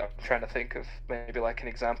see. I'm trying to think of maybe like an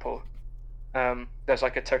example. There's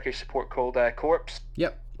like a Turkish support called Corpse.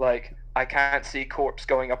 Yep. Like I can't see Corpse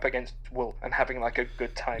going up against Wolf and having like a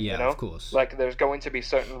good time. Yeah, of course. Like there's going to be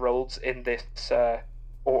certain roles in this,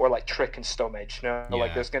 or like Trick and Stomage.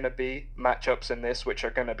 Like there's going to be matchups in this which are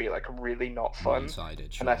going to be like really not fun.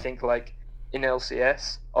 One-sided, sure. And I think like in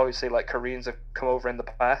LCS, obviously like Koreans have come over in the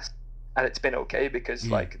past, and it's been okay because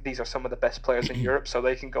like these are some of the best players in Europe, so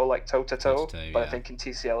they can go like toe to toe. But I think in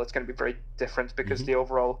TCL it's going to be very different because the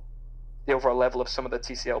overall level of some of the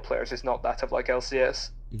TCL players is not that of like LCS.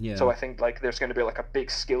 Yeah. So I think like there's going to be like a big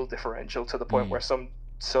skill differential to the point where some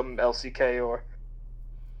LCK or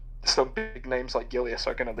some big names like Gilius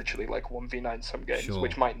are going to literally like 1v9 some games,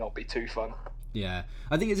 which might not be too fun. Yeah,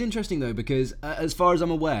 I think it's interesting though because as far as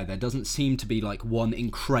I'm aware, there doesn't seem to be like one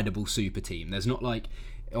incredible super team. There's not like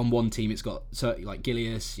on one team it's got like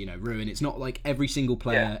Gilius, Ruin. It's not like every single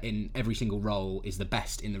player in every single role is the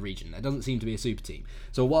best in the region. There doesn't seem to be a super team.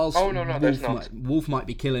 So whilst Wolf might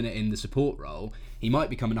be killing it in the support role, he might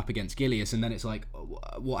be coming up against Gilius, and then it's like,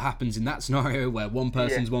 what happens in that scenario where one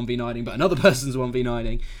person's 1v9ing but another person's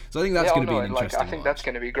 1v9ing? So I think that's going to be an interesting I think that's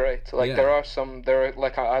going to be great. Like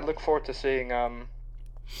I look forward to seeing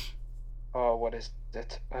what is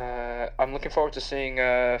it? I'm looking forward to seeing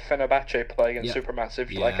Fenerbahce play against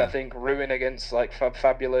Supermassive. Like I think Ruin against like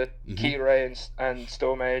Fabulous, Kire and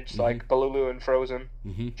Stormage, like Balulu and Frozen,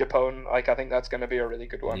 Japone. Like I think that's going to be a really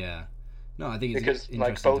good one. Yeah. No, I think it's because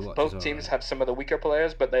interesting like both teams have some of the weaker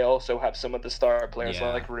players, but they also have some of the star players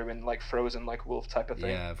like Ruin, like Frozen, like Wolf type of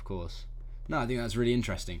thing. Yeah, of course. No, I think that's really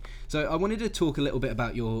interesting. So I wanted to talk a little bit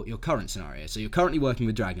about your current scenario. So you're currently working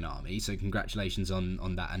with Dragon Army, so congratulations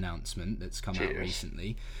on that announcement that's come out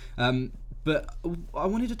recently. But I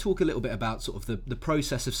wanted to talk a little bit about sort of the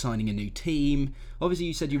process of signing a new team. Obviously,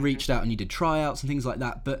 you said you reached out and you did tryouts and things like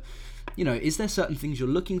that, but is there certain things you're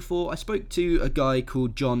looking for? I spoke to a guy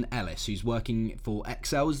called John Ellis, who's working for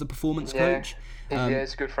XL as the performance coach. Yeah,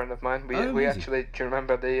 he's a good friend of mine. We actually, do you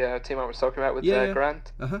remember the team I was talking about with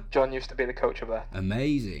Grant? John used to be the coach of that.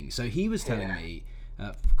 Amazing. So he was telling me,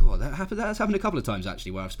 God, that's happened a couple of times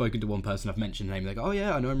actually, where I've spoken to one person, I've mentioned the name, they go, oh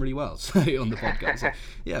yeah, I know him really well, so on the podcast. So,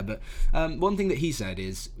 yeah, but one thing that he said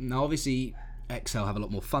is, now obviously, XL have a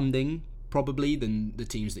lot more funding probably than the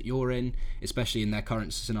teams that you're in, especially in their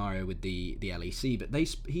current scenario with the LEC. But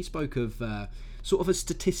he spoke of sort of a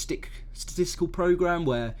statistical program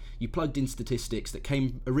where you plugged in statistics that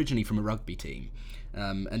came originally from a rugby team,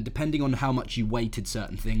 and depending on how much you weighted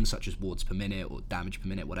certain things, such as wards per minute or damage per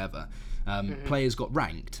minute, whatever, players got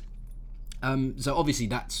ranked. So obviously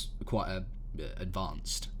that's quite a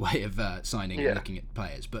advanced way of signing and looking at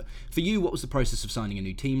players. But for you, what was the process of signing a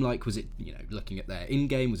new team like? Was it looking at their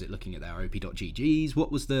in-game? Was it looking at their op.ggs?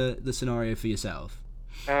 What was the scenario for yourself?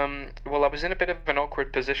 Well, I was in a bit of an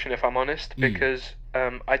awkward position, if I'm honest, because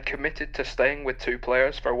I'd committed to staying with 2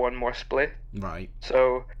 players for one more split. Right.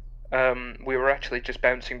 So we were actually just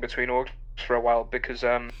bouncing between orgs for a while because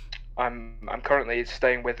I'm currently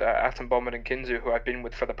staying with Atom Bomber and Kinzu, who I've been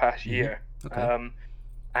with for the past year. Okay.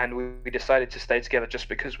 And we decided to stay together just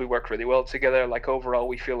because we work really well together. Like, overall,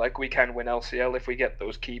 we feel like we can win LCL if we get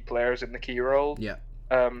those key players in the key role. Yeah.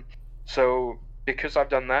 So because I've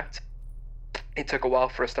done that, it took a while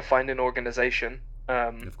for us to find an organization.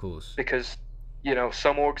 Of course. Because,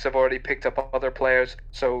 some orgs have already picked up other players,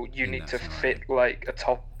 so you need to fit like a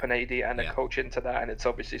top, an AD, and a coach into that, and it's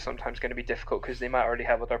obviously sometimes going to be difficult because they might already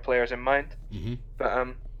have other players in mind. But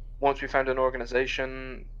once we found an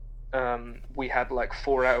organization, we had like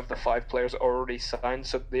 4 out of the 5 players already signed,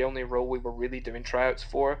 so the only role we were really doing tryouts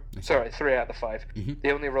for, 3 out of the 5.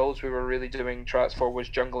 The only roles we were really doing tryouts for was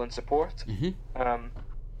jungle and support.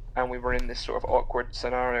 And we were in this sort of awkward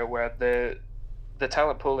scenario where the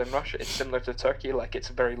talent pool in Russia is similar to Turkey, like it's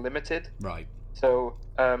very limited. Right. So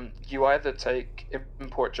you either take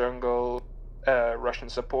import jungle, Russian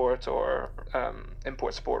support, or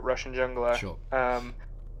import support Russian jungler. Sure.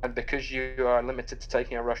 And because you are limited to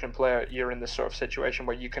taking a Russian player, you're in this sort of situation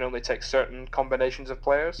where you can only take certain combinations of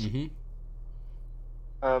players.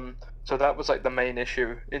 So that was like the main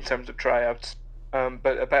issue in terms of tryouts.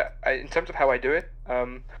 But in terms of how I do it,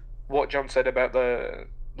 what John said about the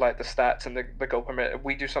stats and the goal per minute,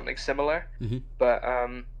 we do something similar. But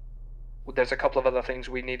there's a couple of other things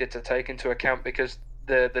we needed to take into account because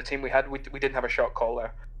the team we had, we didn't have a shot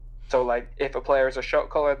caller. So, like, if a player is a shot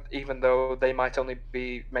caller, even though they might only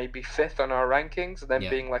be maybe 5th on our rankings, then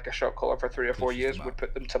being like a shot caller for 3 or 4 years would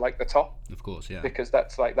put them to like the top. Of course, yeah. Because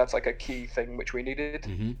that's like a key thing which we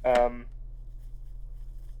needed.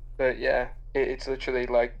 But yeah, it's literally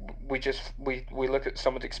like we look at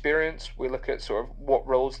someone's experience, we look at sort of what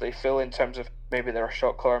roles they fill in terms of maybe they're a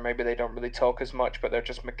shot caller, maybe they don't really talk as much, but they're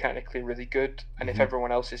just mechanically really good. And if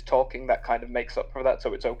everyone else is talking, that kind of makes up for that,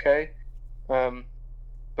 so it's okay.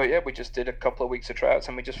 But yeah, we just did a couple of weeks of tryouts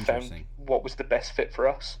and we just found what was the best fit for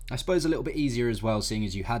us. I suppose a little bit easier as well, seeing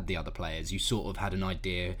as you had the other players. You sort of had an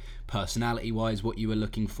idea, personality-wise, what you were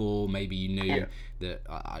looking for. Maybe you knew that,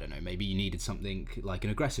 I don't know, maybe you needed something like an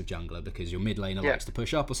aggressive jungler because your mid laner likes to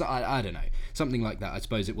push up or something. I don't know. Something like that. I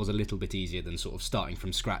suppose it was a little bit easier than sort of starting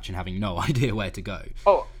from scratch and having no idea where to go.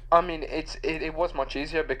 Oh, I mean, it was much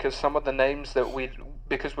easier because some of the names that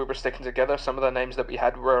because we were sticking together, some of the names that we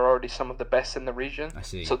had were already some of the best in the region. I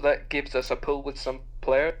see. So that gives us a pull with some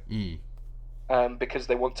players, because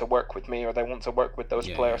they want to work with me or they want to work with those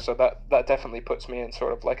players. So that definitely puts me in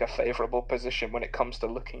sort of like a favourable position when it comes to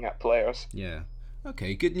looking at players. Yeah.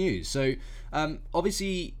 Okay, good news. So,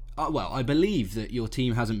 obviously, I believe that your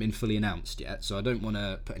team hasn't been fully announced yet, so I don't want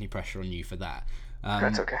to put any pressure on you for that.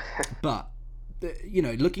 That's okay. But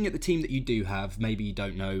looking at the team that you do have, maybe you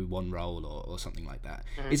don't know one role or something like that.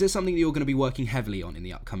 Is there something that you're going to be working heavily on in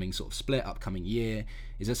the upcoming sort of split, upcoming year?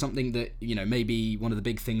 Is there something that, maybe one of the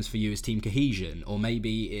big things for you is team cohesion, or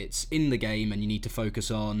maybe it's in the game and you need to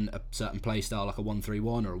focus on a certain play style like a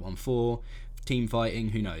 1-3-1 or a 1-4, team fighting,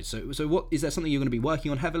 who knows? So what is there something you're going to be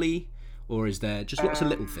working on heavily? Or is there just lots of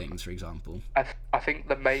little things, for example? I think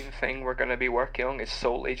the main thing we're going to be working on is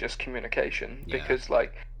solely just communication, because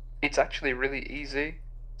like it's actually really easy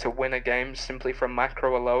to win a game simply from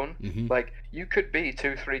macro alone. Like, you could be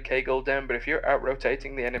 2-3k gold down, but if you're out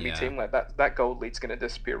rotating the enemy team, like that gold lead's going to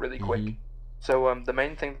disappear really quick. So the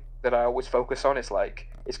main thing that I always focus on is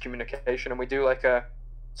communication, and we do like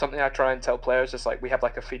something I try and tell players is like we have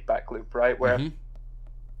like a feedback loop, right? Where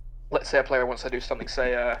let's say a player wants to do something,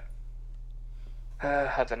 say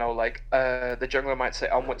I don't know, like the jungler might say,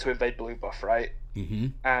 I want to invade blue buff, right?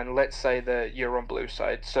 And let's say that you're on blue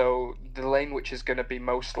side, so the lane which is going to be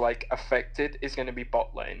most like affected is going to be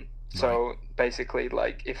bot lane. So basically,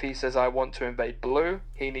 like, if he says I want to invade blue,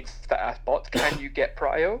 he needs to ask bot, can you get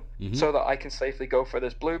prio so that I can safely go for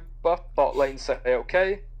this blue buff? Bot lane say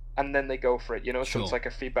okay, and then they go for it, So it's like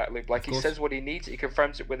a feedback loop. Like, he says what he needs, he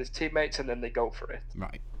confirms it with his teammates, and then they go for it.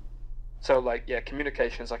 Right. So, like, yeah,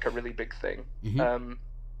 communication is like a really big thing.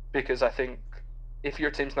 Because I think if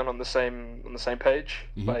your team's not on the same page,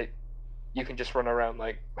 like you can just run around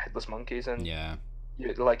like headless monkeys, and Yeah.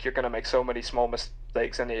 you're gonna make so many small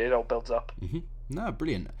mistakes, and it all builds up. No,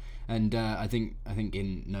 brilliant. And I think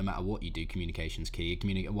in no matter what you do, communication's key.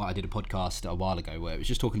 Well, I did a podcast a while ago where it was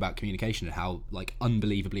just talking about communication and how like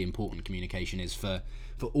unbelievably important communication is for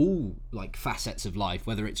all like facets of life,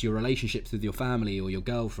 whether it's your relationships with your family or your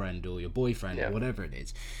girlfriend or your boyfriend or whatever it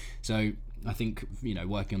is. So I think, you know,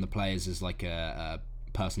 working on the players is like a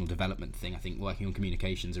personal development thing. I think working on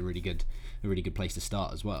communication is a really good place to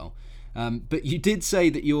start as well. But you did say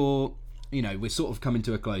that we're sort of coming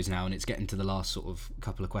to a close now, and it's getting to the last sort of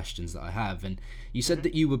couple of questions that I have. And you said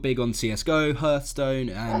that you were big on CS:GO, Hearthstone,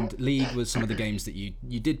 and League was some of the games that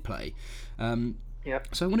you did play.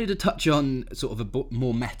 So I wanted to touch on sort of a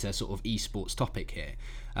more meta sort of esports topic here.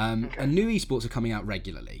 And new esports are coming out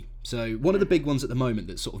regularly. So one of the big ones at the moment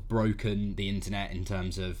that's sort of broken the internet in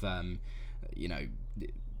terms of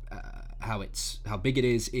how big it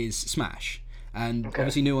is Smash. And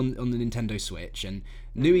obviously new on the Nintendo Switch, and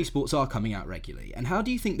new esports are coming out regularly. And how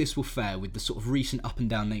do you think this will fare with the sort of recent up and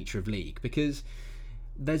down nature of League? Because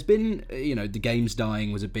there's been, the games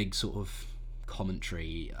dying was a big sort of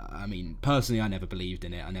commentary. I mean, personally, I never believed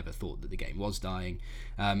in it. I never thought that the game was dying.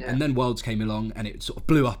 And then Worlds came along, and it sort of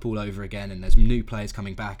blew up all over again, and there's new players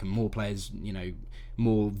coming back, and more players,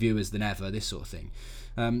 more viewers than ever, this sort of thing.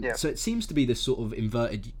 So it seems to be this sort of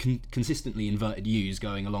consistently inverted U's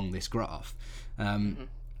going along this graph.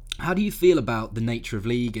 How do you feel about the nature of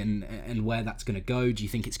League and where that's going to go? Do you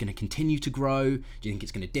think it's going to continue to grow? Do you think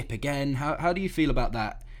it's going to dip again? How do you feel about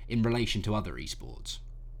that in relation to other esports?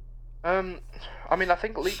 I mean, I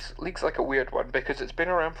think League's like a weird one because it's been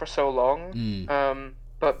around for so long.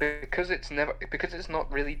 But because it's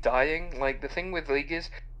not really dying. Like the thing with League is,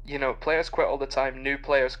 players quit all the time, new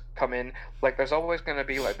players come in, like there's always going to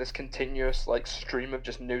be like this continuous like stream of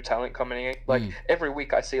just new talent coming in. Like every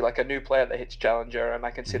week I see like a new player that hits Challenger, and I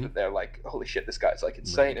can see that they're like, holy shit, this guy's like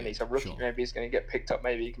insane, Really? And he's a rookie. Sure. Maybe he's going to get picked up,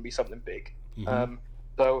 maybe he can be something big.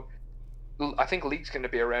 So I think League's going to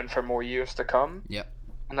be around for more years to come. Yep.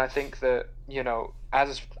 And I think that,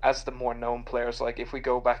 as the more known players, like if we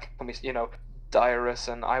go back and we, Dyrus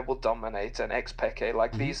and I Will Dominate and XPeke,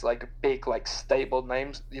 like these like big like stable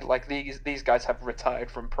names, like these guys have retired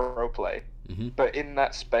from pro play. But in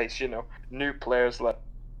that space, new players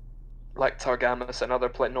like Targamas and other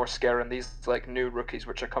Norscair and these like new rookies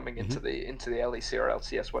which are coming into the LEC or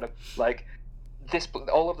LCS, whatever, like this,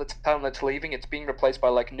 all of the talent that's leaving, it's being replaced by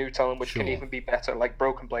like new talent which can even be better, like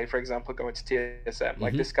Broken Blade, for example, going to TSM.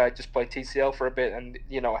 Like this guy just played TCL for a bit, and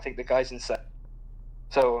I think the guy's insane.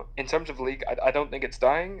 So in terms of League, I don't think it's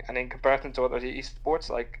dying, and in comparison to other esports,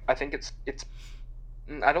 like I think it's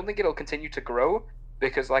I don't think it'll continue to grow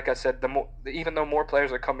because, like I said, even though more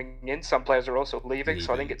players are coming in, some players are also leaving.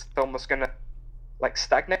 So I think it's almost gonna like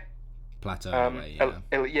stagnate. Plateau away,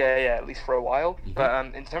 at least for a while.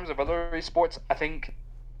 But in terms of other esports, I think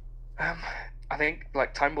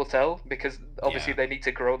like time will tell, because obviously they need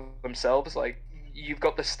to grow themselves. Like you've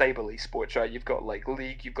got the stable esports, right? You've got like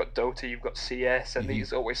League, you've got Dota, you've got CS, and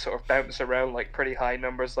these always sort of bounce around like pretty high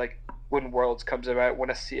numbers. Like when Worlds comes about, when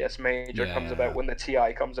a CS major comes about, when the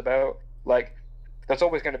TI comes about, like there's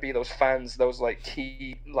always going to be those fans, those like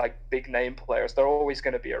key like big name players. They're always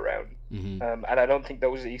going to be around, and I don't think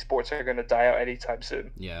those esports are going to die out anytime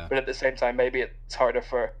soon. But at the same time, maybe it's harder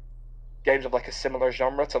for games of like a similar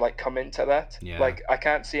genre to like come into that. Like I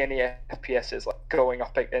can't see any FPSs like going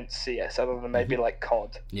up against CS other than maybe like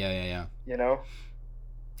COD. I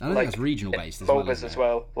Like, think that's regional based as MOBAs well. as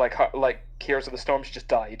well. Like Heroes of the Storms just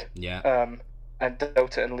died. And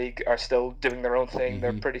Dota and League are still doing their own thing.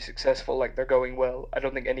 They're pretty successful. Like they're going well. I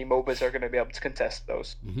don't think any MOBAs are going to be able to contest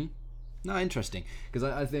those. No, interesting, because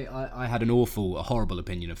I think I had a horrible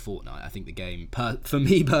opinion of Fortnite. I think the game, for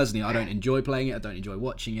me personally, I don't enjoy playing it. I don't enjoy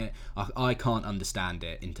watching it. I can't understand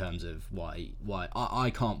it in terms of why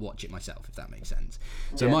I can't watch it myself, if that makes sense.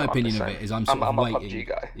 So my opinion of it is I'm sort of waiting. a PUBG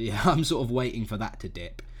guy. Yeah, I'm sort of waiting for that to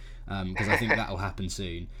dip, because I think that'll happen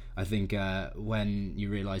soon. I think when you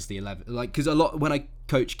realise the 11, like, because a lot when I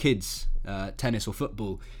coach kids tennis or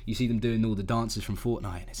football, you see them doing all the dances from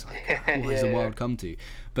Fortnite, and it's like, what has the world come to?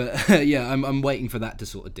 But I'm waiting for that to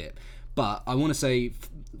sort of dip. But I want to say,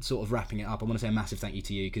 sort of wrapping it up, I want to say a massive thank you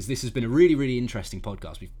to you, because this has been a really, really interesting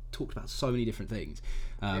podcast. We've talked about so many different things,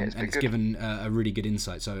 and it's given a really good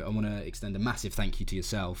insight. So I want to extend a massive thank you to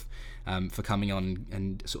yourself for coming on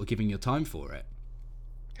and sort of giving your time for it.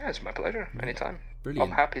 Yeah, it's my pleasure. Anytime.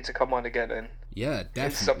 Brilliant. I'm happy to come on again and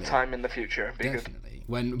definitely. sometime in the future. Definitely.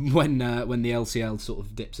 Good. When the LCL sort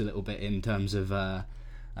of dips a little bit in terms of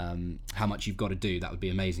how much you've got to do. That would be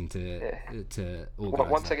amazing to organise.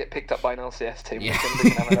 Once that. I get picked up by an LCS team, Yeah. we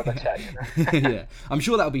can have another chat. Yeah, I'm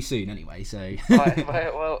sure that'll be soon anyway. So.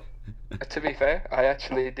 Well, to be fair, I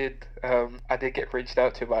actually did. I did get reached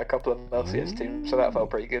out to by a couple of LCS teams, so that felt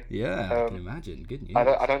pretty good. Yeah, I can imagine. Good news.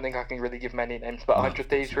 I don't think I can really give many names, but 100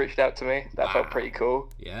 Thieves reached out to me. That felt pretty cool.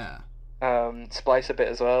 Yeah. Splice a bit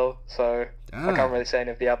as well, so I can't really say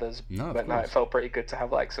any of the others. No, but no, it felt pretty good to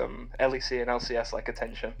have like some LEC and LCS like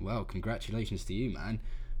attention. Well, congratulations to you, man.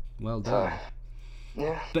 Well done.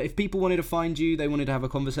 Yeah. But if people wanted to find you, they wanted to have a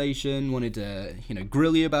conversation, wanted to,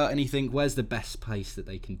 grill you about anything, where's the best place that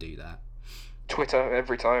they can do that? Twitter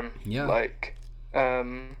every time. Yeah. Like,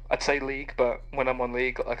 I'd say league, but when I'm on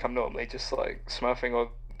league, like I'm normally just like smurfing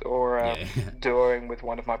or duoing with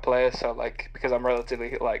one of my players. So like, because I'm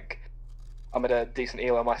relatively like, I'm at a decent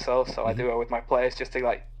elo myself, so I duo with my players just to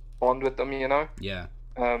like bond with them, Yeah.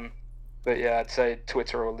 But yeah, I'd say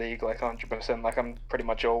Twitter or league, like 100%. Like I'm pretty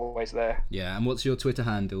much always there. Yeah, and what's your Twitter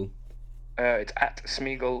handle? It's at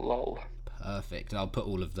Smeagol lol. Perfect. I'll put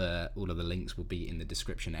all of the links will be in the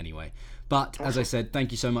description anyway. But as I said,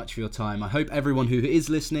 thank you so much for your time. I hope everyone who is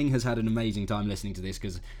listening has had an amazing time listening to this,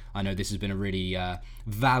 because I know this has been a really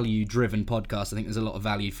value-driven podcast. I think there's a lot of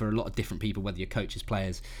value for a lot of different people, whether you're coaches,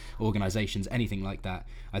 players, organisations, anything like that.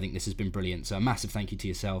 I think this has been brilliant. So a massive thank you to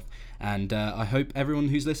yourself. And I hope everyone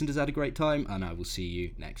who's listened has had a great time, and I will see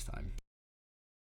you next time.